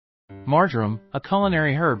Marjoram, a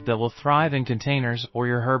culinary herb that will thrive in containers or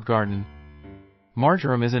your herb garden.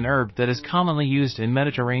 Marjoram is an herb that is commonly used in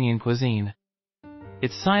Mediterranean cuisine.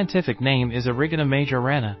 Its scientific name is Origanum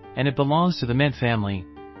majorana, and it belongs to the mint family.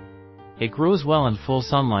 It grows well in full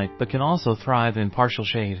sunlight but can also thrive in partial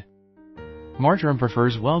shade. Marjoram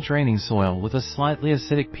prefers well-draining soil with a slightly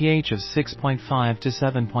acidic pH of 6.5 to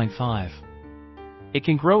 7.5. It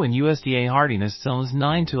can grow in USDA hardiness zones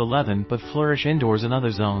 9 to 11 but flourish indoors in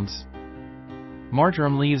other zones.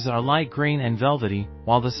 Marjoram leaves are light green and velvety,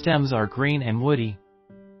 while the stems are green and woody.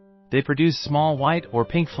 They produce small white or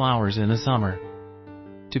pink flowers in the summer.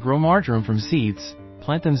 To grow marjoram from seeds,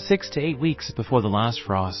 plant them 6 to 8 weeks before the last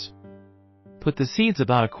frost. Put the seeds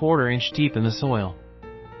about a quarter inch deep in the soil.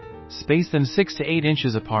 Space them 6 to 8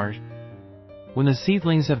 inches apart. When the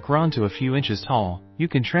seedlings have grown to a few inches tall, you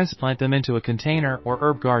can transplant them into a container or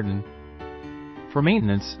herb garden. For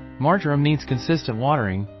maintenance, marjoram needs consistent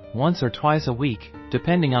watering, once or twice a week,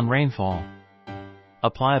 depending on rainfall.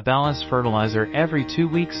 Apply a balanced fertilizer every 2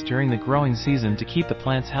 weeks during the growing season to keep the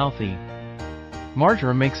plants healthy.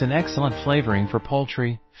 Marjoram makes an excellent flavoring for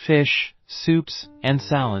poultry, fish, soups, and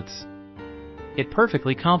salads. It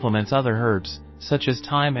perfectly complements other herbs, such as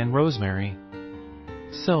thyme and rosemary.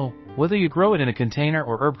 So, whether you grow it in a container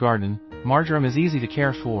or herb garden, marjoram is easy to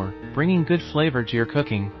care for, bringing good flavor to your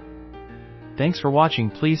cooking. Thanks for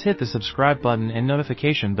watching. Please hit the subscribe button and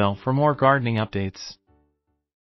notification bell for more gardening updates.